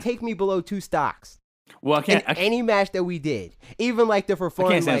 he didn't take me below 2 stocks. Well, I can't. Any match that we did, even like the for fun. I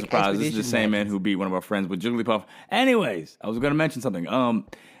can't say I'm like, surprised. This is the same man who beat one of our friends with Jigglypuff. Anyways, I was going to mention something.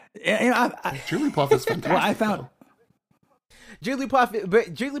 Jigglypuff is fantastic. Well, I found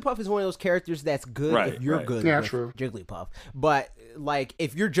Jigglypuff is one of those characters that's good if you're good with true. Jigglypuff. But like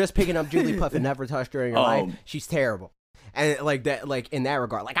if you're just picking up Jigglypuff and never touched her in your life, she's terrible. And like that, like in that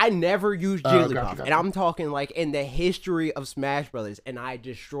regard, like I never used Gotcha, Jigglypuff, gotcha. and I'm talking like in the history of Smash Brothers, and I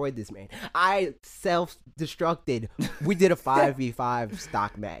destroyed this man. I self-destructed. We did a 5v5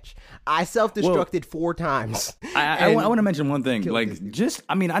 stock match. I self-destructed 4 times. I want to mention one thing. killed Like, this dude. just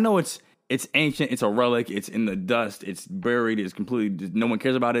I mean, I know it's ancient, it's a relic, it's in the dust, it's buried, it's completely no one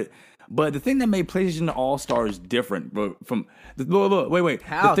cares about it. But the thing that made PlayStation All Stars different, but from wait,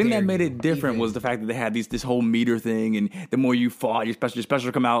 How the thing dare that made you it different even- was the fact that they had this whole meter thing, and the more you fought, your special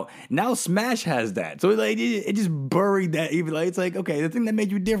would come out. Now Smash has that, so like it just buried that. Even like it's like okay, the thing that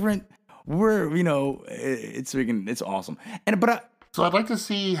made you different, it's awesome. So I'd like to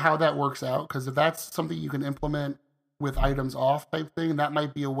see how that works out, because if that's something you can implement with items off type thing, that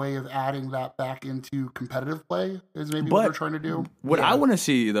might be a way of adding that back into competitive play, is maybe what they're trying to do. What I want to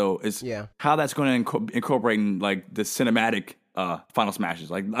see though is Yeah. how that's going to incorporate in like the cinematic Final Smashes.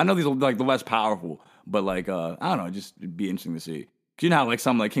 Like I know these are like the less powerful, but like I don't know, just it'd be interesting to see. 'Cause you know how like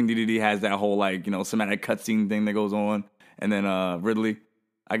some like King DDD has that whole like cinematic cutscene thing that goes on, and then Ridley,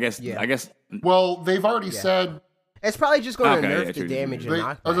 I guess Well, they've already said. It's probably just going to Okay, nerf yeah, the true. damage and I was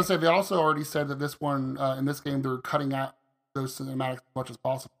knockback. gonna say they also already said that this one in this game they're cutting out those cinematics as much as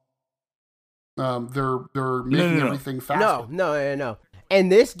possible. They're making no. everything faster. No. In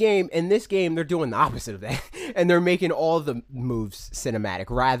this game, they're doing the opposite of that, and they're making all the moves cinematic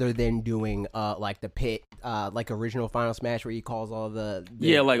rather than doing like the pit, like original Final Smash where he calls all the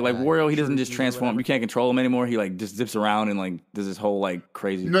like Wario, he doesn't just trees or transform. whatever. You can't control him anymore. He like just zips around and like does this whole like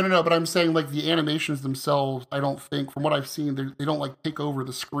crazy. No. But I'm saying like the animations themselves. I don't think, from what I've seen, they don't like take over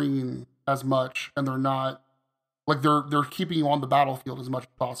the screen as much, and they're not like they're keeping you on the battlefield as much as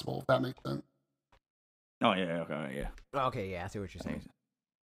possible. If that makes sense. Oh yeah, okay, yeah. Okay, yeah, I see what you're saying.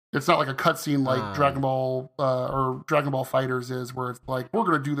 It's not like a cutscene like Dragon Ball or Dragon Ball Fighters is, where it's like we're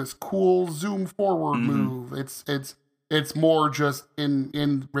gonna do this cool zoom forward move. It's more just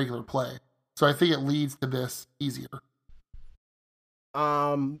in regular play. So I think it leads to this easier.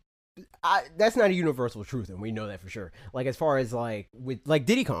 That's not a universal truth, and we know that for sure. Like as far as like with like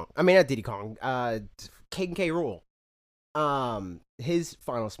Diddy Kong, I mean not Diddy Kong, K Rool. His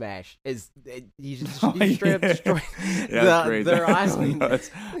final smash is he just straight up destroyed their island. I'm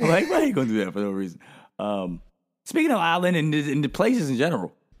like, why are you gonna do that for no reason? Speaking of island and the places in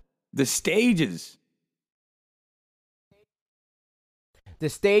general, the stages. The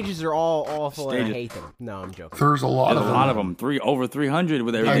stages are all awful, and I Stages. hate them. No, I'm joking. There's a lot There's of a lot of them. Over 300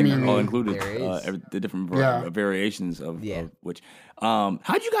 with everything all included. there is. The different variations of which.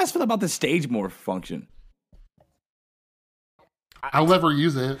 How'd you guys feel about the stage morph function? I'll never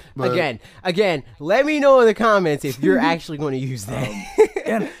use it. But Again, let me know in the comments if you're actually going to use that.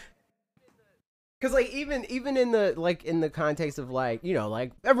 And Because like even in the context of like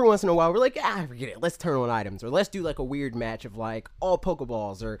like every once in a while we're like forget it, let's turn on items, or let's do like a weird match of like all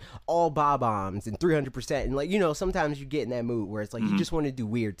Pokeballs or all Bob-Ombs and 300%, and like sometimes you get in that mood where it's like you just want to do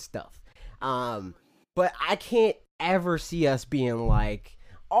weird stuff. But I can't ever see us being like,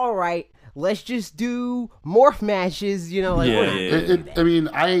 all right, let's just do morph matches. We're not gonna do that. I mean,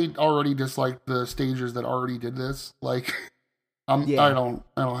 I already dislike the stages that already did this. Like, I don't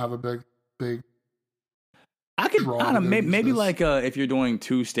have a big. I could draw kind of to maybe use like if you're doing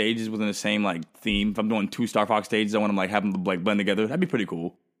 2 stages within the same like theme. If I'm doing 2 Star Fox stages, I want them like have them like blend together. That'd be pretty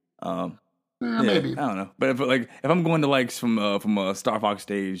cool. Maybe. I don't know, but if I'm going to like from a Star Fox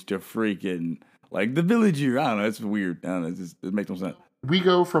stage to freaking like the Villager, I don't know. It's weird. I don't know. It makes no sense. We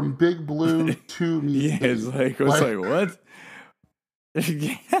go from Big Blue to Yeah, it's like what?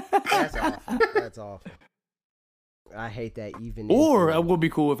 That's awful. That's awful. I hate that even. Or it would be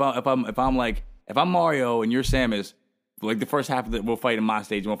cool if I'm Mario and you're Samus, like the first half of it, we'll fight in my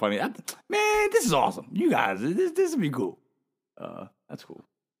stage and we'll fight me. Man, this is awesome. You guys, this would be cool. That's cool.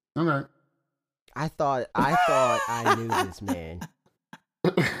 Okay. I thought I knew this man.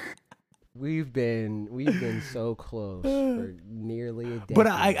 We've been so close for nearly a decade. But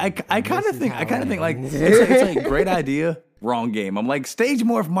I kind of think like it's it's like a great idea, wrong game. I'm like stage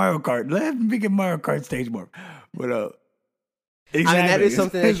morph Mario Kart. Let me get Mario Kart stage morph. But exactly. I mean, that is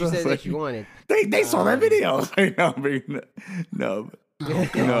something that you It's said like- that you wanted. They saw that video. No.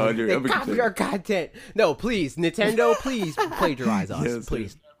 They copy our content. No, please, Nintendo, please plagiarize us. Yes,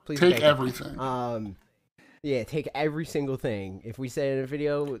 please Take it. everything. Yeah, take every single thing. If we say it in a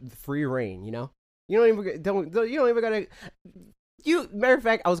video, free reign. You don't even gotta. Matter of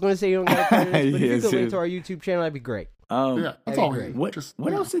fact, I was going to say you don't gotta credit us, but if you Yes, could link yes. to our YouTube channel, that'd be great. Yeah, that's all. great. What Just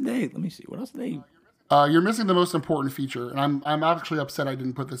else did they? Let me see. What else did they? You're missing the most important feature, and I'm actually upset I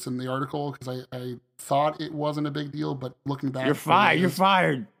didn't put this in the article because I thought it wasn't a big deal, but looking back, You're fired. You're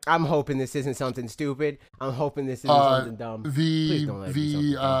fired. I'm hoping this isn't something stupid. I'm hoping this isn't something dumb. Please don't let it be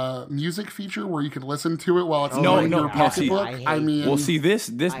something dumb. Music feature where you can listen to it while it's No, in no, your no, pocketbook. see, I mean, Well, see this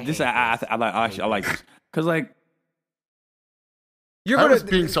I like this because like You're I gonna was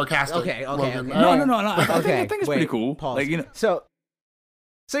being sarcastic. Okay, Logan. okay. no. I Okay, think it's wait, pretty cool. pause. Like, you know, So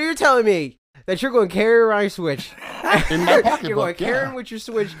you're telling me that you're going to carry around your Switch? In my pocketbook, You're going to carry yeah. it with your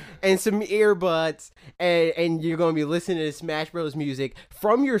Switch and some earbuds, and you're going to be listening to Smash Bros. Music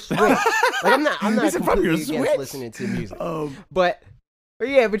from your Switch. Like I'm not He said from your completely against Switch? listening to music, but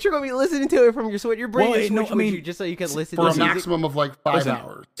you're going to be listening to it from your Switch. You're bringing your Switch with you just so you can listen for to a music. maximum of like 5 listen,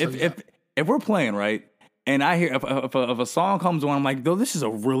 hours. So, if we're playing right, and I hear if a song comes on, I'm like, though, this is a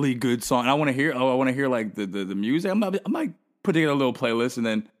really good song, and I want to hear like the music. I might put together a little playlist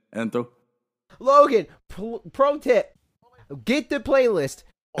and throw. Logan, pro tip: get the playlist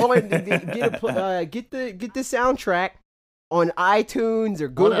on get the soundtrack on iTunes or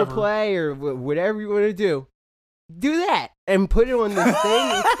Google Whatever. Play or whatever you want to do. Do that and put it on this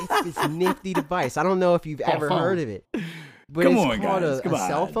thing. It's this nifty device. I don't know if you've ever phone. heard of it, but Come it's on, called guys. a Come on.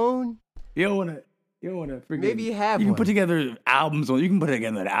 cell phone. You don't wanna. Maybe you have You can one. put together albums on. You can put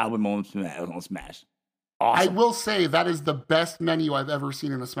together an album on Smash. I Awesome. will say that is the best menu I've ever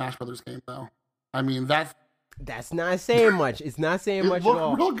seen in a Smash Brothers game, though. I mean, That's not saying much. It's not saying it much at looked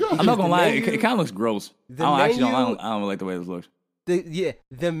all. real good. I'm not The gonna lie. menu- It kind of looks gross. the I menu- don't like the way this looks.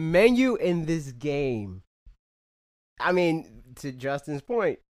 The menu in this game. I mean, to Justin's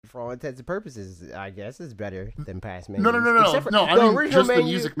point, for all intents and purposes, I guess is better than past menus. No. Except for No, I the mean original just the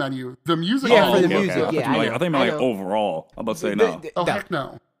menu- music menu. The music. Yeah, oh, for the okay, music, okay. yeah, I think I like know. overall. I'm about to say The- no. the- Oh no. heck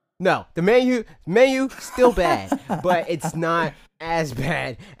no. No, the menu still bad, but it's not as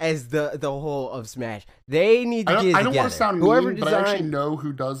bad as the whole of Smash. They need to get it I don't together. want to sound Whoever mean, but I actually designed, know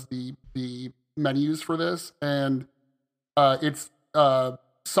who does the menus for this, and it's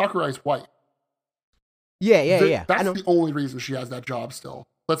Sakurai's wife. yeah. I That's know. the only reason she has that job still.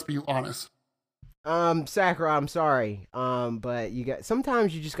 Let's be honest. Sakura, I'm sorry, but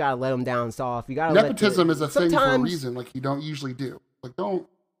sometimes you just gotta let them down soft. You gotta Nepotism is a thing for a sometimes- reason, like you don't usually do. Like don't.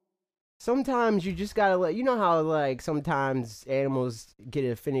 Sometimes you just gotta let. You know how like sometimes animals get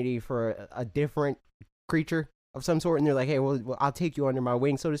an affinity for a different creature of some sort, and they're like, "Hey, well, I'll take you under my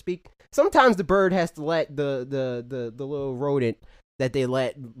wing," so to speak. Sometimes the bird has to let the little rodent that they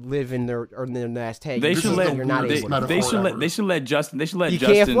let live in their nest. Hey, They This should is let the you're not weirdest able. metaphor they should let Justin. They should let You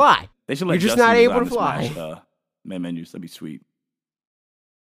Justin. can't fly. They should let You're just Justin not able to design the fly. Smash, menus. That'd be sweet.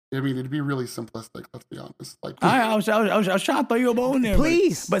 I mean, it'd be really simplistic. Let's be honest. Like I was trying to throw you a bone there.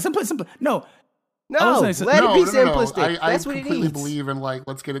 Please. but simple. No, No, I was saying- let no, it be no, no, no. simplistic. I That's what it completely needs. believe in like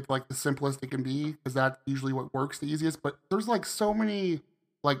let's get it like the simplest it can be because that's usually what works the easiest. But there's like so many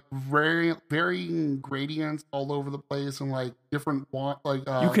like varying gradients all over the place and like different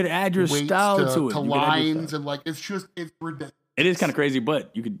you could add your weights style to it. to You could add your lines style. and like it's ridiculous. It is kind of crazy,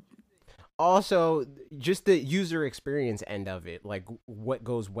 but you could. Also, just the user experience end of it, like what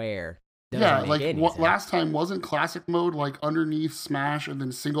goes where. doesn't Yeah, make like any what sense. last time wasn't classic mode like underneath Smash and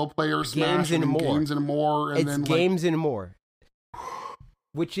then single player Smash Games and then more. games and more and It's then games and more,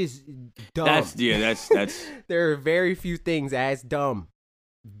 which is dumb. That's There are very few things as dumb.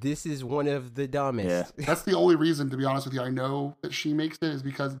 This is one of the dumbest. that's the only reason, to be honest with you. I know that she makes it is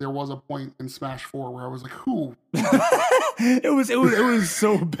because there was a point in Smash 4 where I was like, "Who?" it was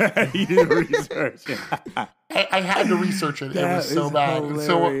so bad. He didn't research. I had to research it. It That was so is bad.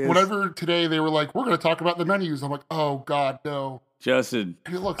 So hilarious. whatever today they were like, "We're going to talk about the menus." I'm like, "Oh God, no!" Justin,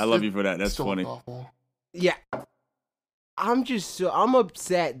 And it looks. I love you for that. That's still funny. awful. Yeah. I'm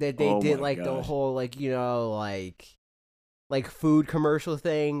upset that they Oh did my like the gosh. whole like food commercial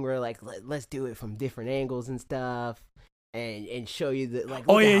thing where like let's do it from different angles and stuff and show you the like.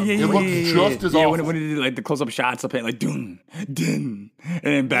 Oh look at yeah, how yeah, It yeah, looked yeah, just as yeah. awful. When he did like the close up shots of it, like dun, dun, and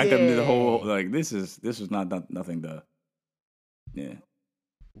then back up into the whole like this was not nothing to. Yeah,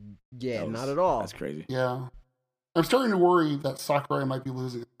 Yeah, that was- not at all. That's crazy. Yeah, I'm starting to worry that Sakurai might be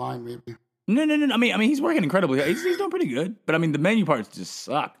losing his mind. Maybe. No. I mean, he's working incredibly. He's doing pretty good, but I mean, the menu parts just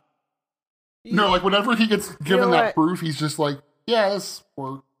suck. No, like whenever he gets given know that what? proof, he's just like, "Yeah, this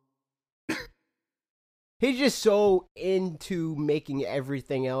worked." He's just so into making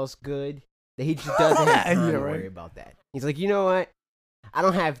everything else good that he just doesn't have time Yeah, to right. worry about that. He's like, you know what? I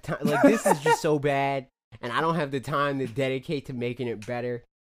don't have time. Like, this is just so bad, and I don't have the time to dedicate to making it better.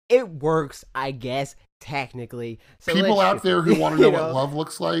 It works, I guess, technically. So People let's out just- there who want to know you what love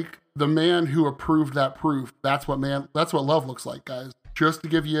looks like, the man who approved that proof, that's what love looks like, guys. Just to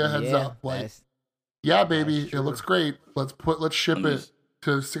give you a heads Yeah, up, like that's- Yeah, baby, That's it true. looks great. Let's ship I'm it just-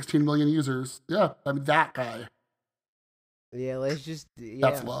 to 16 million users. Yeah, I mean that guy. Yeah, let's just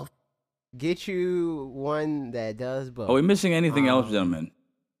That's love. get you one that does both. Are we missing anything else, gentlemen?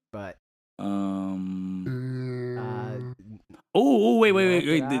 But Mm, Oh, wait.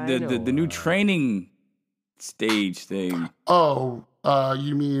 Not that I The new know of. training stage thing. oh,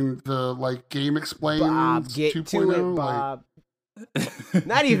 you mean the like game explains Bob, get 2.0? to it, Like, Bob.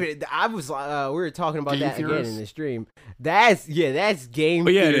 Not even. I was. We were talking about Game that again theorists? in the stream. That's game Oh,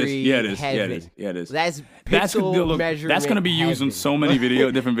 yeah, it is. theory. Yeah, it is. Heaven. Yeah, it is. Yeah, it is. That's That's pixel gonna look, measurement. that's gonna be used in heaven. so many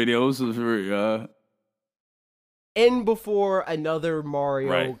different videos. For, In before another Mario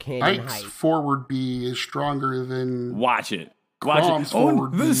Right. Canyon Ike's Heights. forward B is stronger than watch it. Watch Crom's it. Oh,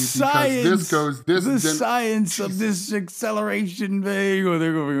 forward B the because science. this the didn't- science of this acceleration thing. Oh,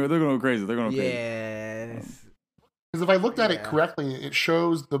 they're going crazy. They're going crazy. Yes. because if I looked at it Yeah. correctly, it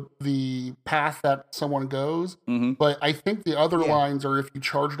shows the path that someone goes. Mm-hmm. But I think the other Yeah. lines are if you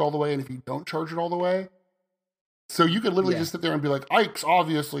charge it all the way and if you don't charge it all the way. So you could literally Yeah. just sit there and be like, Ike's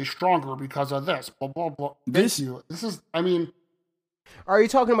obviously stronger because of this. Blah blah blah. This- This is. I mean, Are you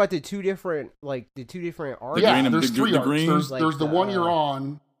talking about the two different arcs? The yeah. green and- There's the three arcs. green? There's Like the one you're the-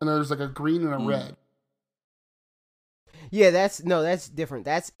 on, and there's like a green and a Mm. red. Yeah, that's different.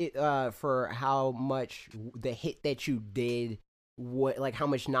 That's it for how much the hit that you did, what like how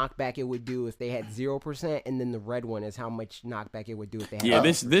much knockback it would do if they had 0%, and then the red one is how much knockback it would do if they had. Yeah,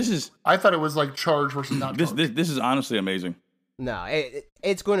 0%. this is I thought it was like charge versus not charge. this is honestly amazing. No,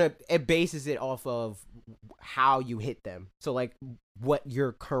 it bases it off of how you hit them. So like what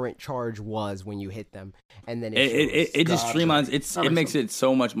your current charge was when you hit them, and then It just Gotcha. streamlines. That It makes makes it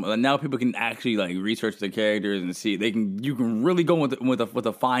so much more. Now people can actually like research the characters and see. You can really go with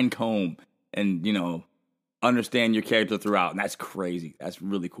a fine comb and understand your character throughout, and that's crazy. That's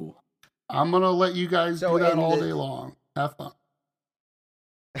really cool. I'm gonna let you guys So do that in all the- day long. Have fun.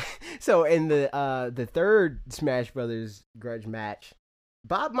 So in the third Smash Brothers grudge match,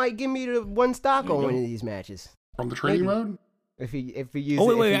 Bob might give me the one stock There you on go. one of these matches From the training Maybe. mode? if he uses.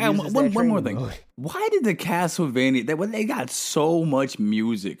 Oh wait, if he I got uses one that more training thing. mode. Why did the Castlevania? They got so much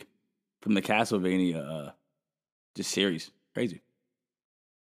music from the Castlevania just series. Crazy.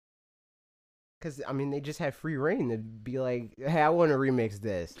 Because I mean, they just had free reign to be like, "Hey, I want to remix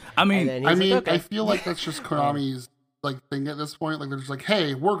this." I mean, And then I he's mean, like, okay. I feel like that's just Konami's like thing at this point. Like they're just like,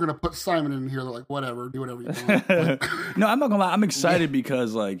 hey, we're gonna put Simon in here. They're like, whatever, do whatever you want. Like, no, I'm not gonna lie. I'm excited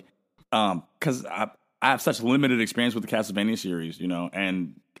because because I have such limited experience with the Castlevania series,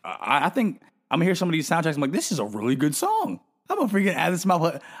 and I think I'm gonna hear some of these soundtracks. I'm like, this is a really good song. I'm gonna freaking add this to my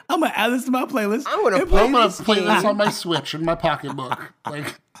I'm gonna add this to my playlist. I'm gonna and play I'm gonna this play this game. on my Switch in my pocketbook.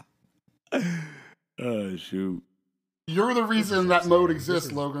 Like, Oh shoot! you're the reason that mode exists,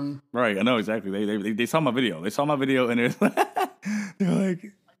 is- Logan. Right, I know exactly. They saw my video. They saw my video, and they're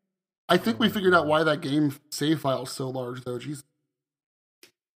like, I think we figured out why that game save file is so large, though. Jeez,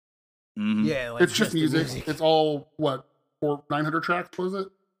 mhm. Yeah, like it's just the music. It's all what 900 tracks was it?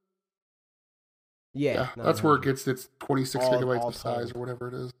 Yeah, that's where it gets its 26 All gigabytes of size told. or whatever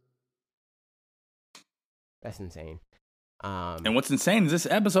it is. That's insane. And what's insane is this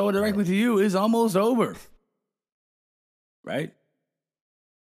episode directly to you is almost over. Right?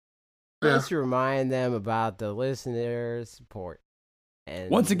 Yeah. Let's remind them about the listener support. And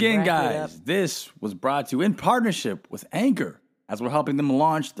Once again, wrap it up. guys, this was brought to you in partnership with Anchor as we're helping them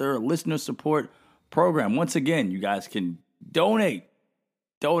launch their listener support program. Once again, you guys can donate.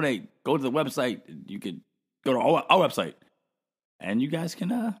 Go to the website. You could go to our website. And you guys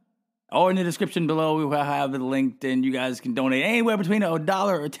can, or in the description below, we will have it linked, and you guys can donate anywhere between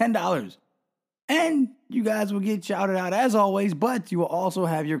 $1 or $10. And you guys will get shouted out as always, but you will also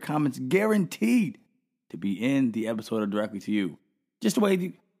have your comments guaranteed to be in the episode or directly to you. Just the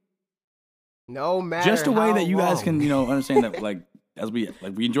way No matter just a way how that you guys long. can, understand that,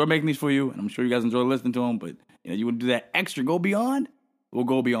 we enjoy making these for you, and I'm sure you guys enjoy listening to them. But you want to do that extra, go beyond. We'll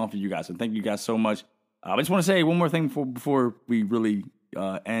go beyond for you guys. So thank you guys so much. I just want to say one more thing before we really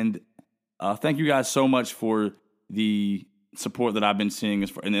end. Thank you guys so much for the support that I've been seeing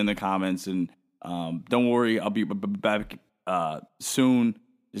in the comments, and don't worry, I'll be back soon.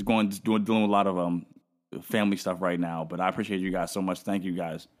 Dealing with a lot of family stuff right now, but I appreciate you guys so much. Thank you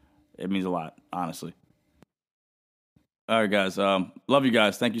guys. It means a lot, honestly. All right, guys. Love you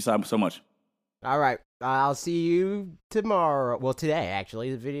guys. Thank you so much. All right, I'll see you tomorrow. Well, today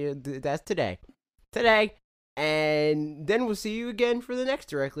actually. The video that's today, and then we'll see you again for the next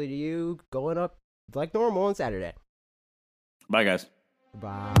directly to you going up like normal on Saturday. Bye, guys.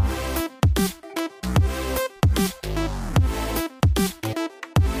 Bye.